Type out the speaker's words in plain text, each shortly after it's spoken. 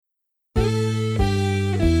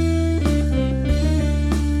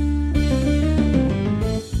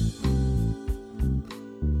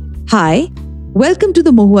Hi, welcome to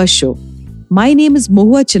the Mohua show. My name is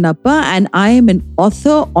Mohua Chinappa and I am an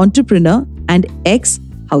author, entrepreneur and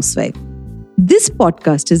ex-housewife. This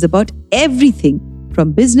podcast is about everything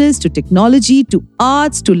from business to technology to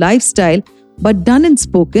arts to lifestyle, but done and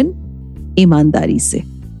spoken ईमानदारी से.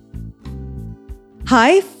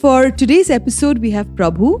 Hi, for today's episode we have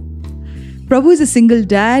Prabhu. Prabhu is a single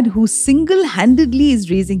dad who single-handedly is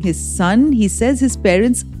raising his son. He says his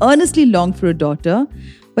parents earnestly longed for a daughter,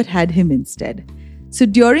 but had him instead. So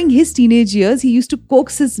during his teenage years, he used to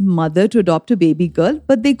coax his mother to adopt a baby girl,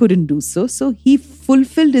 but they couldn't do so. So he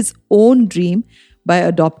fulfilled his own dream by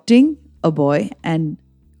adopting a boy and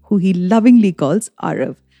who he lovingly calls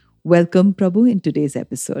Arav. Welcome, Prabhu, in today's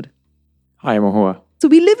episode. Hi, Mohua. So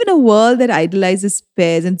we live in a world that idolizes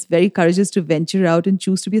pairs and it's very courageous to venture out and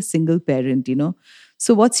choose to be a single parent,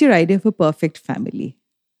 So what's your idea of a perfect family?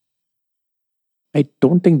 I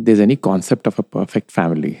don't think there's any concept of a perfect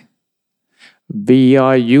family. We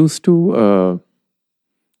are used to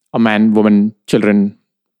a man, woman, children.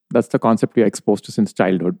 That's the concept we are exposed to since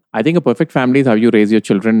childhood. I think a perfect family is how you raise your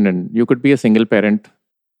children, and you could be a single parent,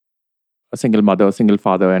 a single mother, a single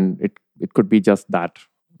father, and it could be just that.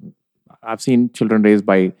 I've seen children raised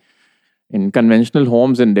in conventional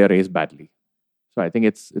homes and they're raised badly. So I think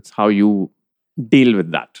it's how you deal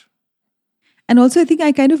with that. And also, I think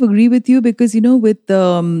I kind of agree with you because, with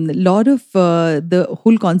a lot of the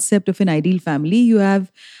whole concept of an ideal family, you have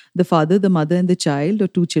the father, the mother, and the child, or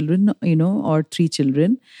two children, or three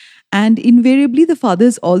children. And invariably, the father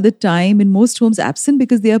is all the time in most homes absent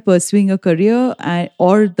because they are pursuing a career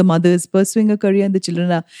or the mother is pursuing a career and the children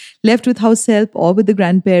are left with house help or with the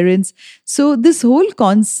grandparents. So this whole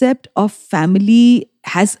concept of family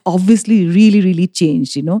has obviously really, really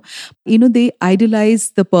changed, They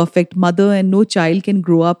idolize the perfect mother and no child can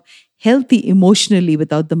grow up healthy emotionally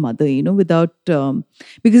without the mother,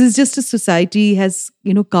 because it's just a society has,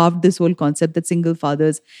 carved this whole concept that single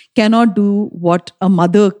fathers cannot do what a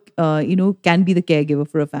mother, can be the caregiver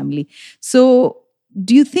for a family. So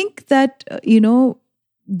do you think that,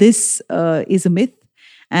 this is a myth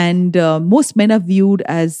and most men are viewed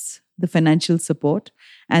as the financial support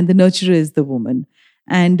and the nurturer is the woman?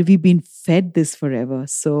 And we've been fed this forever.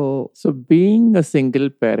 So being a single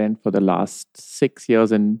parent for the last 6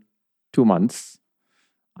 years and 2 months,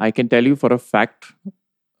 I can tell you for a fact,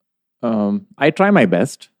 I try my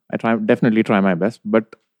best. Definitely try my best,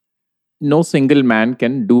 but no single man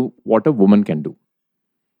can do what a woman can do.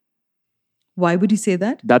 Why would you say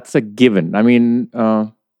that? That's a given. I mean,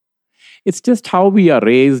 it's just how we are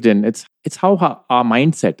raised and it's how our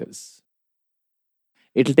mindset is.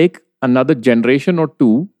 It'll take another generation or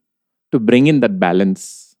two to bring in that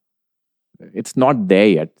balance. It's not there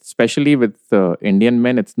yet, especially with Indian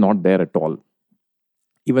men, it's not there at all.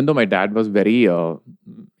 Even though my dad was he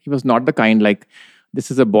was not the kind like, this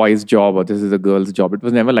is a boy's job or this is a girl's job. It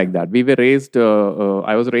was never like that. We were raised,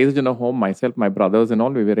 I was raised in a home, myself, my brothers and all,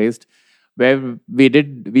 we were raised where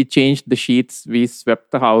we changed the sheets, we swept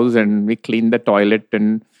the house and we cleaned the toilet.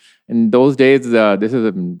 And in those days, this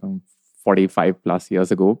is 45 plus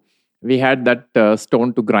years ago, we had that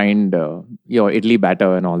stone to grind your idli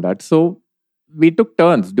batter and all that. So we took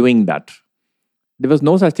turns doing that. There was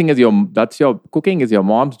no such thing as cooking is your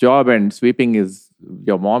mom's job and sweeping is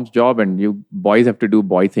your mom's job and you boys have to do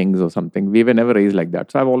boy things or something. We were never raised like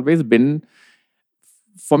that. So I've always been,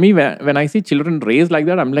 for me, when I see children raised like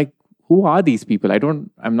that, I'm like, who are these people? I don't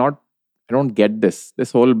get this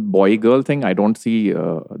whole boy girl thing. I don't see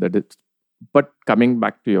that it's, but coming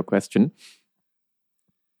back to your question,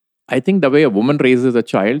 I think the way a woman raises a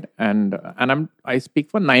child, and I speak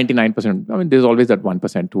for 99%. I mean, there's always that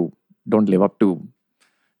 1% who don't live up to,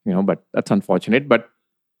 but that's unfortunate. But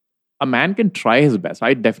a man can try his best.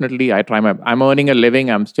 I'm earning a living.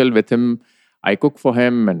 I'm still with him. I cook for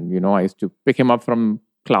him, and I used to pick him up from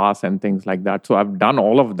class and things like that. So I've done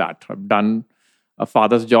all of that. I've done a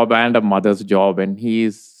father's job and a mother's job, and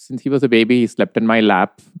since he was a baby, he slept in my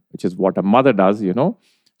lap, which is what a mother does,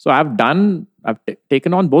 So I've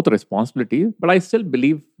taken on both responsibilities, but I still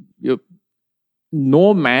believe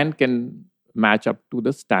no man can match up to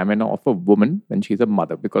the stamina of a woman when she's a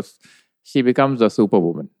mother because she becomes a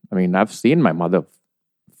superwoman. I mean, I've seen my mother,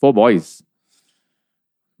 4 boys.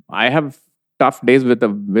 I have tough days with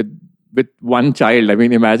one child. I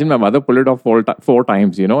mean, imagine my mother pull it off 4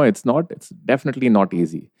 times. It's definitely not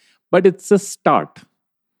easy, but it's a start.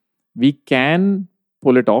 We can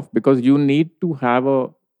pull it off because you need to have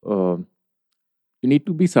you need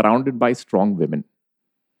to be surrounded by strong women.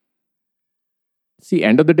 See,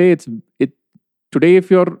 end of the day, today, if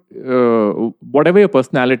you're whatever your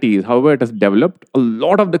personality is, however it has developed, a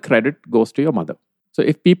lot of the credit goes to your mother. So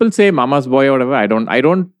if people say mama's boy or whatever, I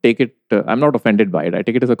don't take it. I'm not offended by it. I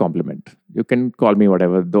take it as a compliment. You can call me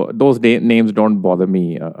whatever. Those names don't bother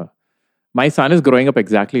me. My son is growing up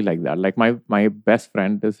exactly like that. Like my best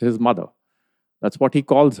friend is his mother. That's what he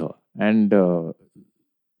calls her. And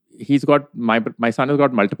he's got my son has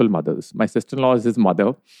got multiple mothers. My sister-in-law is his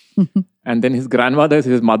mother, and then his grandmother is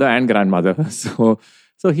his mother and grandmother. So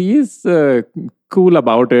he is cool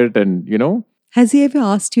about it, and Has he ever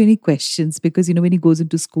asked you any questions? Because, when he goes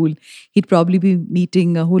into school, he'd probably be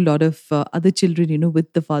meeting a whole lot of other children,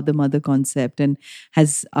 with the father-mother concept. And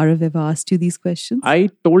has Arav ever asked you these questions? I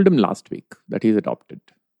told him last week that he's adopted.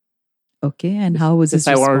 Okay. And how was his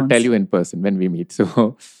I response? want to tell you in person when we meet.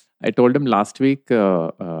 So I told him last week.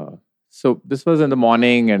 So this was in the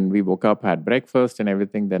morning, and we woke up, had breakfast and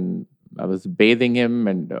everything. Then I was bathing him,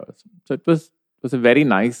 and so it was a very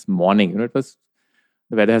nice morning. It was,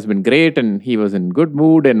 the weather has been great, and he was in good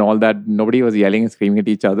mood and all that. Nobody was yelling and screaming at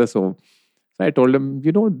each other. So I told him,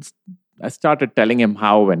 I started telling him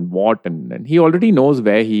how and what, and he already knows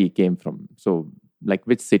where he came from. So, like,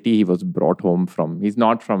 which city he was brought home from. He's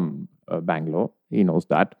not from Bangalore. He knows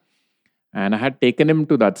that. And I had taken him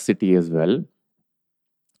to that city as well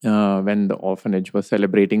when the orphanage was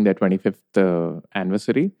celebrating their 25th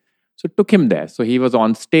anniversary. So took him there. So he was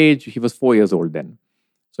on stage. He was 4 years old then.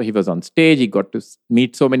 So he was on stage. He got to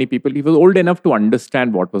meet so many people. He was old enough to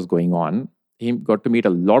understand what was going on. He got to meet a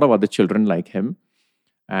lot of other children like him,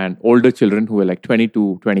 and older children who were like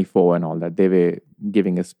 22, 24 and all that. They were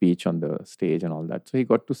giving a speech on the stage and all that. So he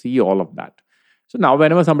got to see all of that. So now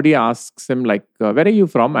whenever somebody asks him, like, where are you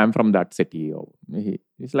from? I'm from that city. Or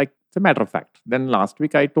he's like, it's a matter of fact. Then last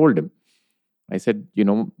week I told him, I said,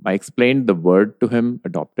 I explained the word to him,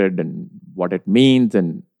 adopted, and what it means.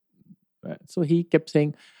 And so he kept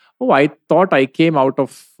saying, oh, I thought I came out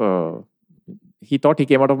of, he thought he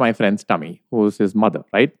came out of my friend's tummy, who was his mother,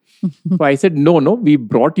 right? So I said, no, we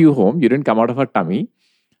brought you home. You didn't come out of her tummy,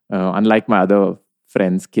 unlike my other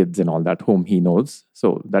friends' kids and all that, whom he knows.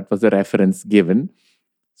 So that was the reference given.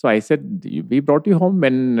 So I said, we brought you home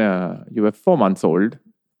when you were 4 months old.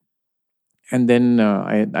 And then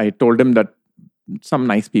I told him that some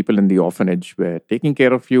nice people in the orphanage were taking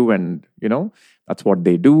care of you, and, that's what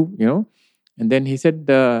they do, And then he said,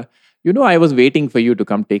 I was waiting for you to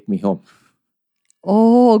come take me home.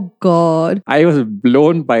 Oh, God. I was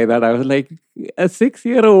blown by that. I was like, a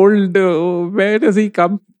 6-year-old, where does he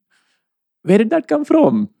come? Where did that come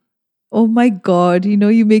from? Oh, my God.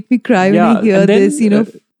 You make me cry when I hear and then,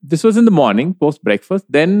 this, this was in the morning, post breakfast.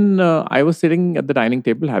 Then I was sitting at the dining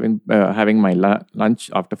table having my lunch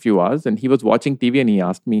after a few hours, and he was watching TV, and he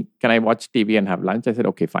asked me, can I watch TV and have lunch? I said,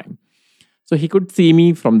 okay, fine. So he could see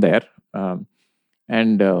me from there.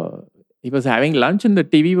 And he was having lunch, and the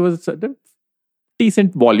TV was at a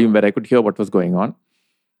decent volume where I could hear what was going on.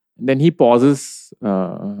 And then he pauses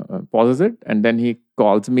it, and then he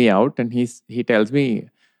calls me out, and he tells me,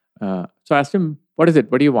 so I asked him, what is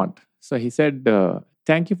it? What do you want? So he said,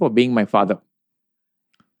 thank you for being my father.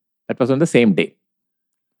 That was on the same day.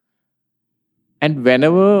 And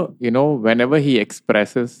whenever he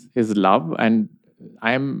expresses his love, and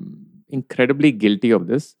I am incredibly guilty of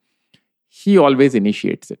this, he always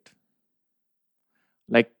initiates it.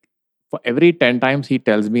 Like, for every 10 times he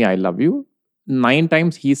tells me I love you, 9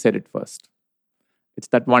 times he said it first. It's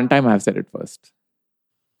that one time I have said it first.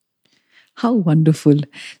 How wonderful.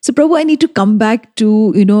 So, Prabhu, I need to come back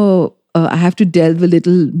to, I have to delve a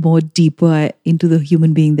little more deeper into the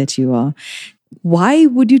human being that you are. Why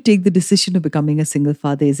would you take the decision of becoming a single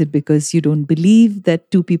father? Is it because you don't believe that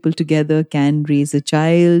two people together can raise a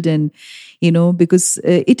child? And, because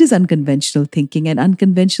it is unconventional thinking, and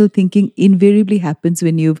unconventional thinking invariably happens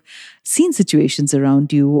when you've seen situations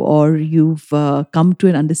around you, or you've come to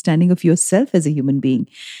an understanding of yourself as a human being.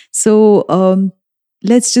 So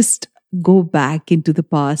let's just go back into the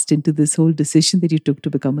past, into this whole decision that you took to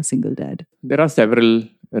become a single dad. There are several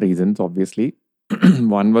reasons, obviously.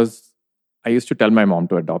 One was, I used to tell my mom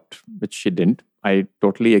to adopt, which she didn't. I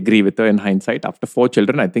totally agree with her in hindsight. After 4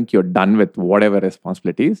 children, I think you're done with whatever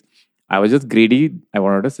responsibilities. I was just greedy. I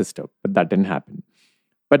wanted a sister, but that didn't happen.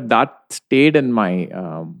 But that stayed in my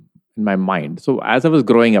mind. So as I was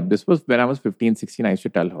growing up, this was when I was 15, 16, I used to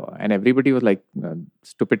tell her. And everybody was like,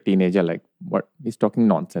 stupid teenager, like, what? He's talking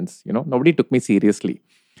nonsense. Nobody took me seriously.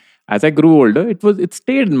 As I grew older, it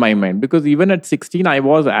stayed in my mind, because even at 16, I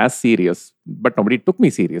was as serious, but nobody took me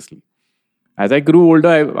seriously. As I grew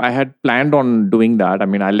older, I had planned on doing that. I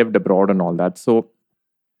mean, I lived abroad and all that. So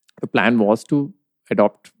the plan was to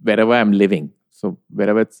adopt wherever I'm living. So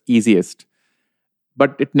wherever it's easiest.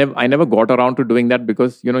 But I never got around to doing that,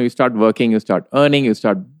 because, you start working, you start earning, you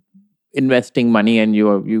start investing money and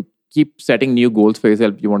you keep setting new goals for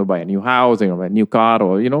yourself. You want to buy a new house, a new car,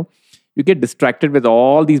 or you get distracted with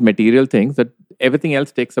all these material things that everything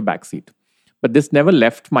else takes a backseat. But this never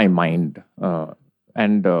left my mind,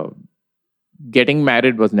 and getting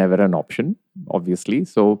married was never an option, obviously.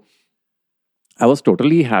 So I was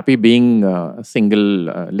totally happy being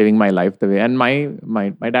single, living my life the way. And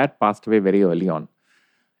my dad passed away very early on.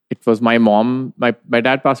 It was my mom. My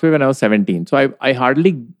dad passed away when I was 17. So I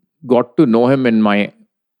hardly got to know him in my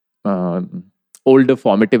older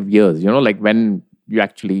formative years, like when you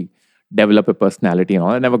actually develop a personality and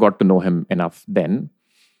all. I never got to know him enough then.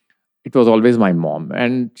 It was always my mom.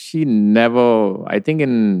 And she never, I think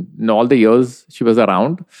in all the years she was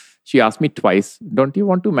around, she asked me twice, don't you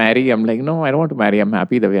want to marry? I'm like, no, I don't want to marry. I'm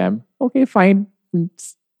happy the way I am. Okay, fine.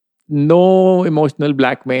 No emotional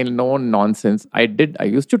blackmail, no nonsense. I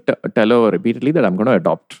used to tell her repeatedly that I'm going to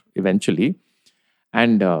adopt eventually.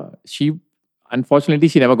 And unfortunately,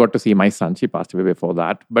 she never got to see my son. She passed away before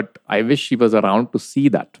that. But I wish she was around to see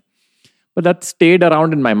that. But that stayed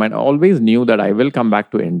around in my mind. I always knew that I will come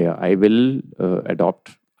back to India. I will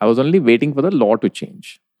adopt. I was only waiting for the law to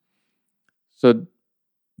change. So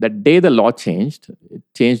that day the law changed, it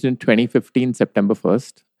changed in 2015, September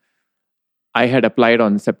 1st. I had applied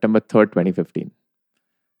on September 3rd, 2015.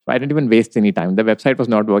 So I didn't even waste any time. The website was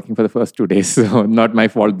not working for the first 2 days, so not my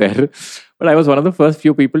fault there. But I was one of the first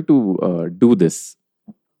few people to do this.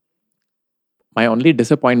 My only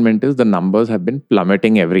disappointment is the numbers have been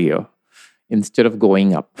plummeting every year instead of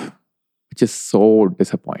going up, which is so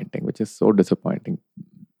disappointing,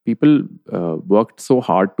 People worked so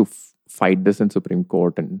hard to fight this in Supreme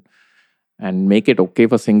Court and make it okay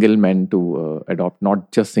for single men to adopt,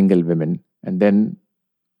 not just single women. And then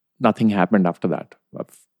nothing happened after that.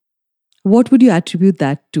 What would you attribute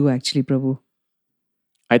that to, actually, Prabhu?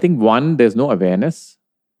 I think one, there's no awareness.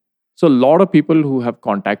 So a lot of people who have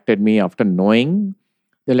contacted me after knowing,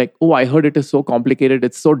 they're like, oh, I heard it is so complicated,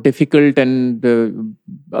 it's so difficult. And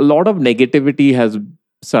a lot of negativity has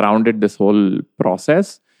surrounded this whole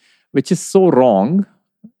process, which is so wrong.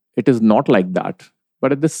 It is not like that.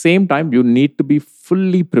 But at the same time, you need to be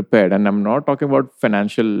fully prepared. And I'm not talking about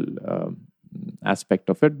financial aspect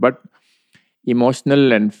of it, but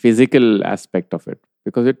emotional and physical aspect of it,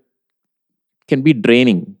 because it can be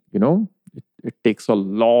draining, it takes a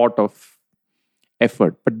lot of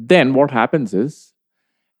effort. But then what happens is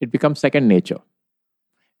it becomes second nature.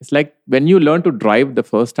 It's like when you learn to drive the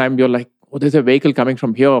first time, you're like, oh, there's a vehicle coming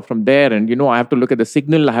from here or from there, and I have to look at the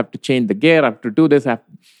signal, I have to change the gear, I have to do this.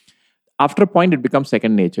 After a point, it becomes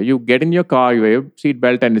second nature. You get in your car, you wear your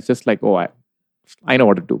seatbelt, and it's just like, oh, I know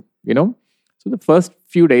what to do, So the first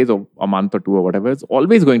few days or a month or two or whatever, it's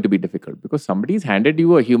always going to be difficult because somebody's handed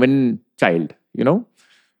you a human child, You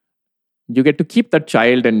get to keep that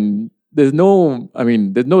child, and there's no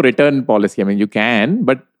return policy. You can,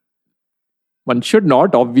 but one should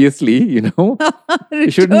not, obviously, You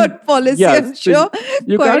shouldn't policy, I'm sure.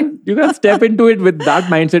 You can't step into it with that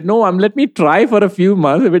mindset. No, let me try for a few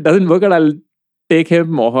months. If it doesn't work out, I'll take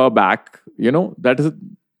him or her back. That is,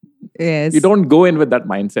 yes. You don't go in with that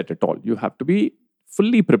mindset at all. You have to be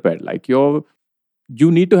fully prepared. Like you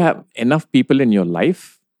need to have enough people in your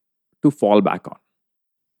life to fall back on.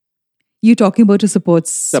 You're talking about a support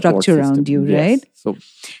structure around you, right?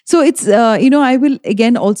 So it's, I will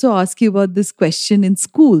again also ask you about this question in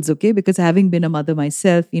schools, okay? Because having been a mother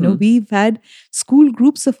myself, we've had school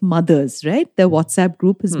groups of mothers, right? The WhatsApp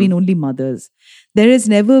group has been only mothers. There has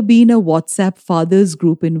never been a WhatsApp fathers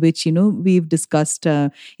group in which, we've discussed,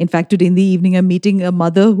 in fact, today in the evening, I'm meeting a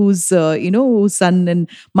mother whose, whose son and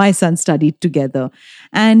my son studied together.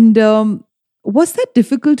 And was that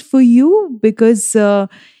difficult for you? Because,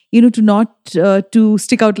 to not to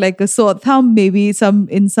stick out like a sore thumb, maybe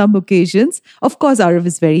in some occasions. Of course, Arav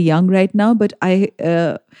is very young right now, but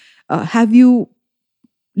have you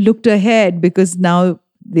looked ahead? Because now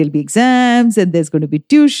there'll be exams and there's going to be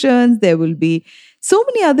tuitions. There will be so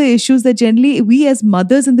many other issues that generally we as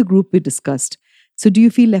mothers in the group we discussed. So do you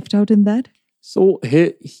feel left out in that? So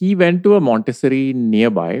he went to a Montessori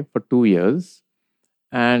nearby for 2 years.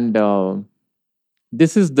 And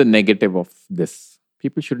this is the negative of this.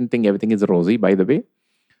 People shouldn't think everything is rosy, by the way.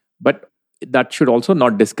 But that should also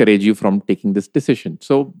not discourage you from taking this decision.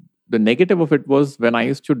 So the negative of it was when I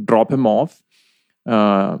used to drop him off,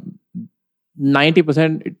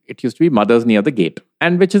 90% it used to be mothers near the gate.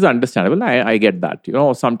 And which is understandable. I get that.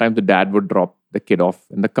 Sometimes the dad would drop the kid off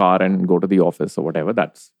in the car and go to the office or whatever.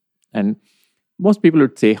 And most people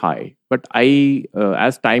would say hi. But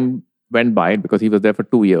as time went by, because he was there for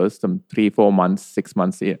 2 years, some 3-4 months, 6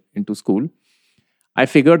 months into school, I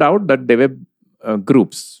figured out that there were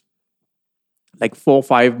groups. like 4 or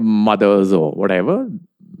 5 mothers or whatever,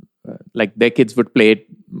 like their kids would play it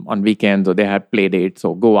on weekends, or they had play dates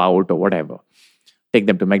or go out or whatever, take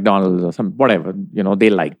them to McDonald's or some whatever, they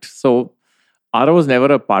liked. So Ara was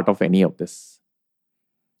never a part of any of this.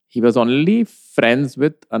 He was only friends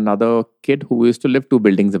with another kid who used to live 2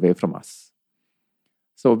 buildings away from us.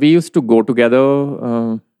 So we used to go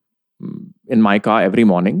together in my car every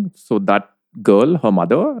morning. So that girl, her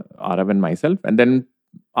mother, Arav and myself, and then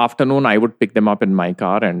afternoon I would pick them up in my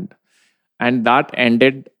car, and that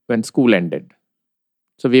ended when school ended.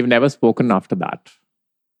 So we've never spoken after that.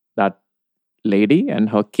 That lady and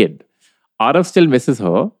her kid. Arav still misses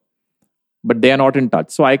her, but they are not in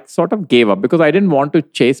touch. So I sort of gave up because I didn't want to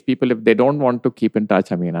chase people if they don't want to keep in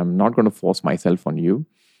touch. I mean, I'm not going to force myself on you.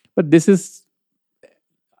 But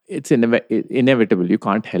it's inevitable. You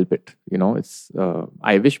can't help it.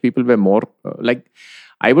 I wish people were more like,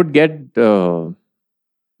 I would get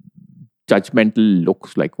judgmental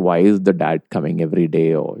looks like, why is the dad coming every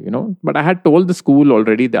day? Or, but I had told the school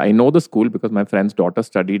already that I know the school because my friend's daughter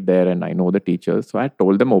studied there and I know the teachers. So I had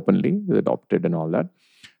told them openly, he's adopted and all that.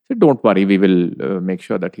 So don't worry, we will make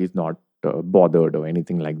sure that he's not bothered or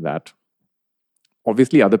anything like that.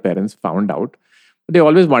 Obviously, other parents found out. They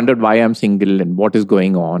always wondered why I'm single and what is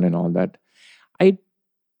going on and all that. I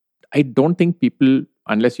don't think people,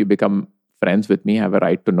 unless you become friends with me, have a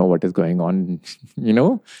right to know what is going on.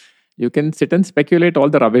 You can sit and speculate all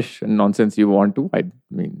the rubbish and nonsense you want to. I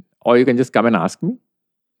mean, or you can just come and ask me.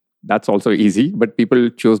 That's also easy, but people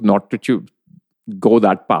choose not to go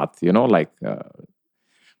that path,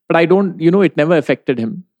 but I don't, it never affected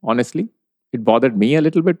him, honestly. It bothered me a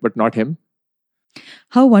little bit, but not him.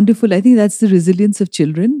 How wonderful. I think that's the resilience of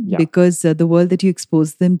children, Yeah. because the world that you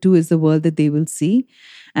expose them to is the world that they will see.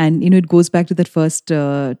 And, it goes back to that first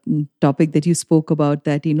topic that you spoke about,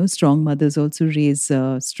 that, strong mothers also raise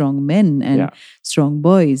strong men and Yeah. strong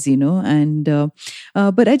boys,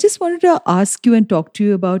 but I just wanted to ask you and talk to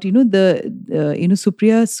you about,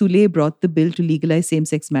 Supriya Sule brought the bill to legalize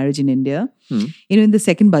same-sex marriage in India, in the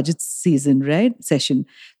second budget session.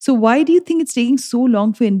 So why do you think it's taking so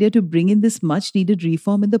long for India to bring in this much needed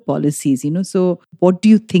reform in the policies? So what do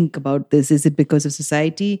you think about this? Is it because of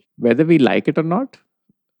society? Whether we like it or not,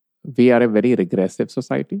 we are a very regressive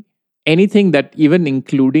society. Anything that, even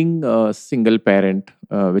including a single parent,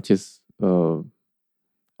 which is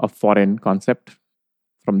a foreign concept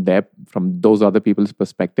from those other people's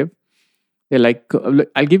perspective, they're like,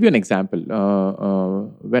 I'll give you an example.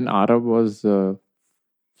 When Ara was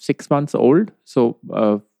 6 months old, so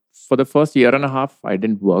for the first year and a half, I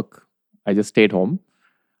didn't work. I just stayed home.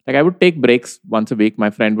 Like, I would take breaks once a week. My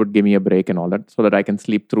friend would give me a break and all that, so that I can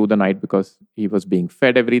sleep through the night, because he was being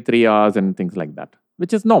fed every 3 hours and things like that,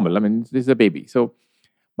 which is normal. I mean, this is a baby. So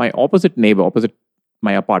my opposite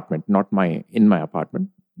my apartment, in my apartment,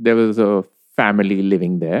 there was a family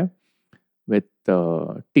living there with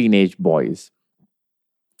teenage boys.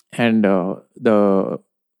 And the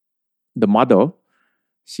mother,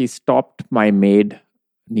 she stopped my maid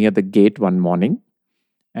near the gate one morning,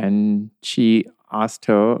 and she asked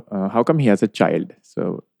her, how come he has a child?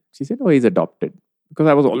 So she said, oh, he's adopted. Because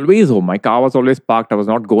I was always home. My car was always parked. I was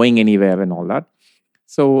not going anywhere and all that.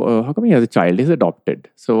 So how come he has a child? He's adopted.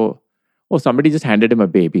 So, oh, somebody just handed him a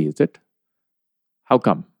baby, is it? How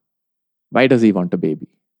come? Why does he want a baby?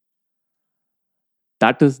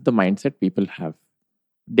 That is the mindset people have.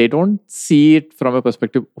 They don't see it from a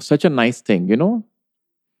perspective, oh, such a nice thing,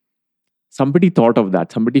 Somebody thought of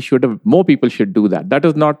that. More people should do that. That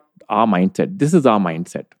is not our mindset. This is our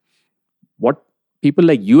mindset. What people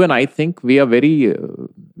like you and I think, we are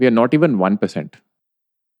not even 1%.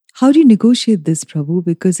 How do you negotiate this, Prabhu?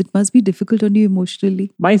 Because it must be difficult on you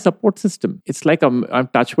emotionally. My support system, it's like, I'm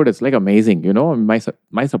touched wood, it's like amazing, My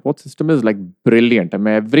support system is like brilliant. I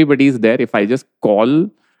mean, everybody's there. If I just call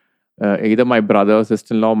either my brother,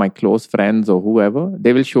 sister-in-law, my close friends, or whoever,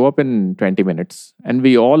 they will show up in 20 minutes. And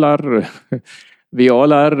we all are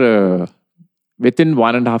within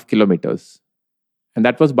 1.5 kilometers. And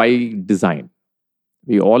that was by design.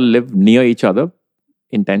 We all live near each other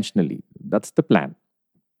intentionally. That's the plan.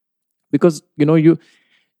 Because,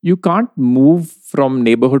 you can't move from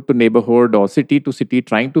neighborhood to neighborhood or city to city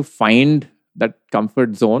trying to find that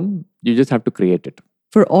comfort zone. You just have to create it.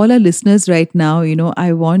 For all our listeners right now,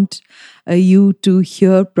 I want you to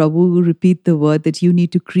hear Prabhu repeat the word that you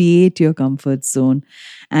need to create your comfort zone.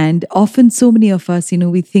 And often, so many of us,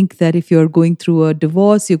 we think that if you're going through a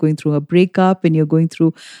divorce, you're going through a breakup, and you're going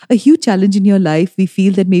through a huge challenge in your life, we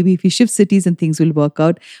feel that maybe if you shift cities and things will work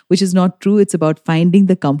out, which is not true. It's about finding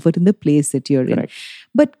the comfort in the place that you're in. Correct.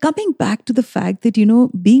 But coming back to the fact that,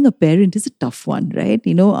 being a parent is a tough one, right?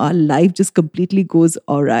 Our life just completely goes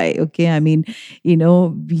awry. Okay. I mean,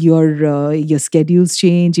 your schedules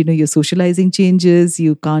change, your socializing changes,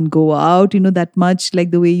 you can't go out that much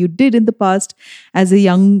like the way you did in the past as a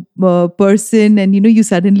young person, and you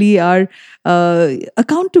suddenly are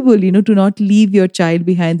accountable to not leave your child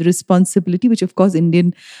behind, the responsibility, which of course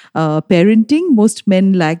Indian parenting, most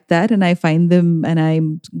men lack that. And I find them, and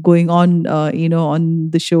I'm going on on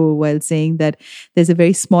the show while saying that there's a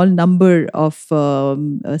very small number of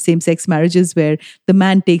same-sex marriages where the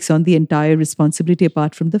man takes on the entire responsibility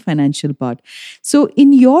apart from the financial part. So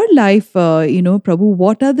in your life, Prabhu,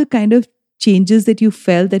 what are the kind of changes that you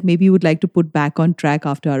felt that maybe you would like to put back on track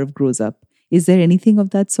after Arav grows up? Is there anything of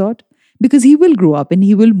that sort? Because he will grow up and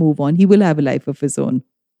he will move on. He will have a life of his own.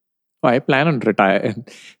 Oh, I plan on retire.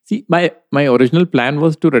 See, my original plan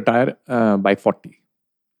was to retire by 40.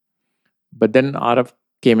 But then Arav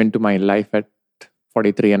came into my life at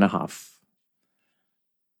 43 and a half.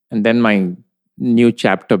 And then my new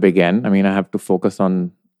chapter began. I mean, I have to focus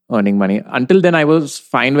on earning money. Until then, I was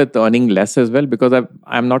fine with earning less as well because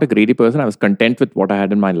I'm not a greedy person. I was content with what I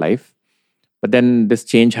had in my life. But then this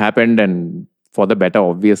change happened, and for the better,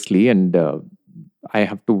 obviously. And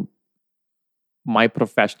my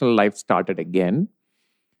professional life started again.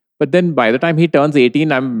 But then by the time he turns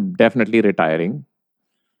 18, I'm definitely retiring.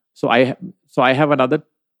 So I have another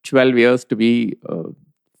 12 years to be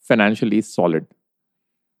financially solid.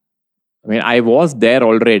 I mean, I was there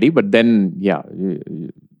already, but then, yeah,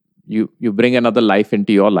 you bring another life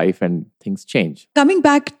into your life and things change. Coming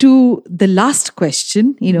back to the last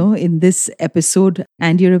question, in this episode,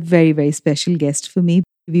 and you're a very, very special guest for me.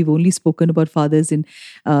 We've only spoken about fathers in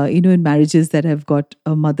marriages that have got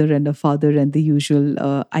a mother and a father, and the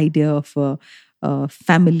usual idea of a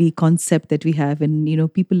family concept that we have.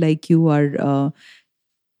 And, people like you are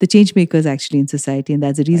the change makers actually in society. And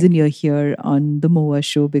that's the reason you're here on the Mohua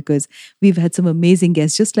show, because we've had some amazing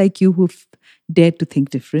guests just like you who've dared to think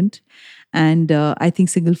different. And I think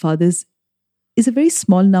single fathers is a very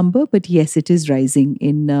small number, but yes, it is rising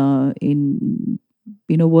in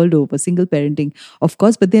world over. Single parenting, of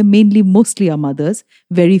course, but they're mostly our mothers,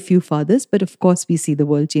 very few fathers. But of course, we see the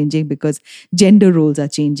world changing because gender roles are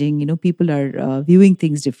changing. People are viewing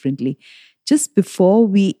things differently. Just before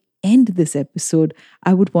we end this episode,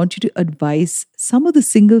 I would want you to advise some of the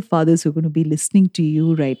single fathers who are going to be listening to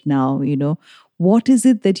you right now. What is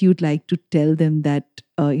it that you'd like to tell them that,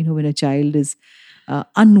 when a child is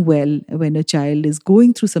unwell, when a child is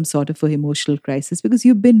going through some sort of an emotional crisis, because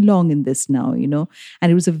you've been long in this now,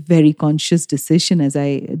 and it was a very conscious decision.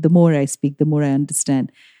 The more I speak, the more I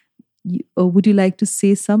understand. Would you like to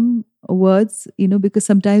say some words, because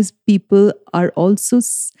sometimes people are also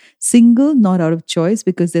single, not out of choice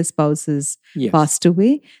because their spouse has passed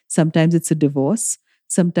away. Sometimes it's a divorce.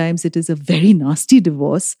 Sometimes it is a very nasty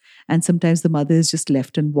divorce. And sometimes the mother is just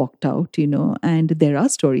left and walked out, and there are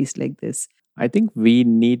stories like this. I think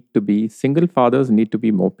single fathers need to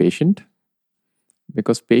be more patient,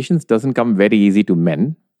 because patience doesn't come very easy to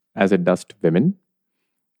men as it does to women.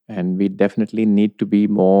 And we definitely need to be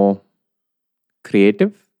more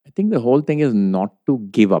creative. I think the whole thing is not to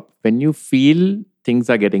give up. When you feel things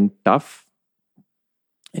are getting tough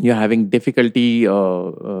and you're having difficulty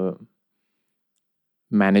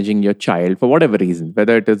managing your child for whatever reason,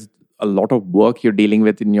 whether it is a lot of work you're dealing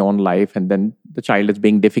with in your own life and then the child is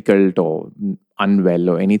being difficult or unwell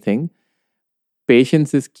or anything,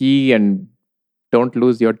 patience is key, and don't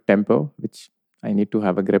lose your temper, which I need to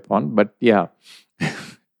have a grip on. But yeah,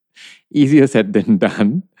 easier said than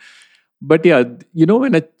done. But yeah,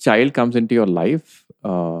 when a child comes into your life,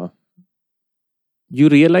 you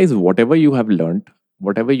realize whatever you have learned,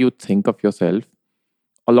 whatever you think of yourself,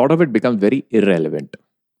 a lot of it becomes very irrelevant,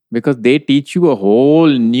 because they teach you a whole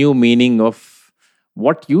new meaning of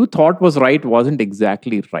what you thought was right wasn't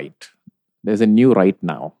exactly right. There's a new right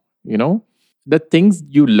now, The things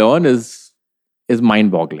you learn is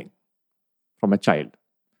mind-boggling from a child.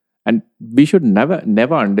 And we should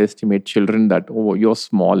never underestimate children that, oh, you're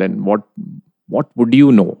small and what would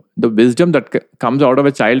you know? The wisdom that comes out of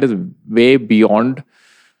a child is way beyond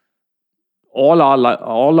all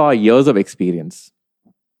our years of experience.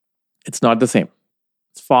 It's not the same.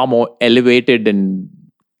 It's far more elevated and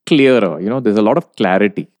clearer. There's a lot of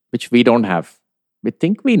clarity, which we don't have. We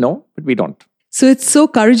think we know, but we don't. So it's so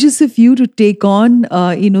courageous of you to take on,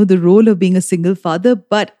 the role of being a single father.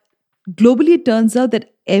 But globally, it turns out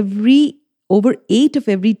that over 8 of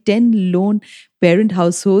every 10 lone parent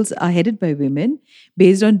households are headed by women.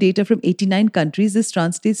 Based on data from 89 countries, this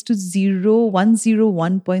translates to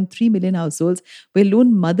 101.3 million households where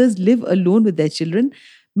lone mothers live alone with their children.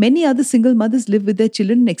 Many other single mothers live with their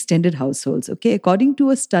children in extended households. Okay, according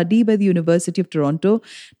to a study by the University of Toronto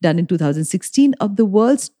done in 2016, of the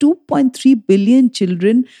world's 2.3 billion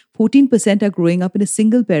children, 14% are growing up in a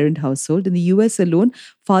single parent household. In the US alone,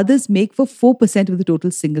 fathers make for 4% of the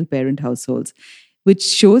total single parent households, which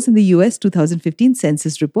shows in the US 2015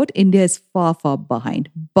 census report, India is far, far behind.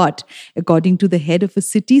 But according to the head of a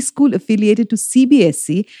city school affiliated to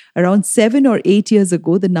CBSE, around 7 or 8 years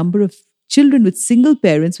ago, the number of children with single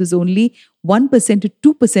parents was only 1% to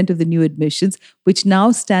 2% of the new admissions, which now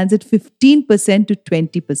stands at 15% to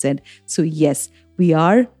 20%. So yes, we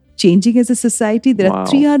are changing as a society. There are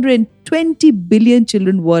 320 billion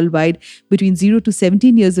children worldwide between 0 to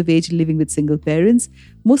 17 years of age living with single parents,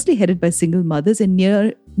 mostly headed by single mothers, and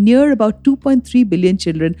near about 2.3 billion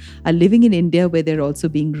children are living in India where they're also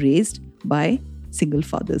being raised by single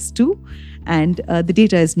fathers too. And the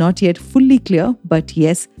data is not yet fully clear, but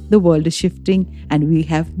yes, the world is shifting and we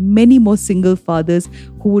have many more single fathers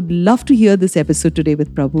who would love to hear this episode today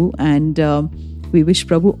with Prabhu. And we wish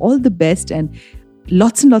Prabhu all the best and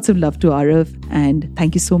lots and lots of love to Arav. And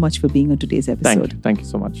thank you so much for being on today's episode. Thank you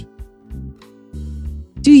so much.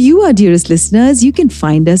 To you, our dearest listeners, you can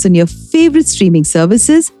find us on your favorite streaming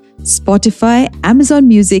services, Spotify, Amazon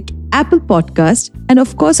Music, Apple Podcast, and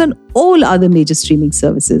of course on all other major streaming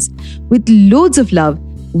services. With loads of love,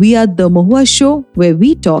 we are The Mohua Show, where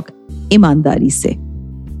we talk ईमानदारी से.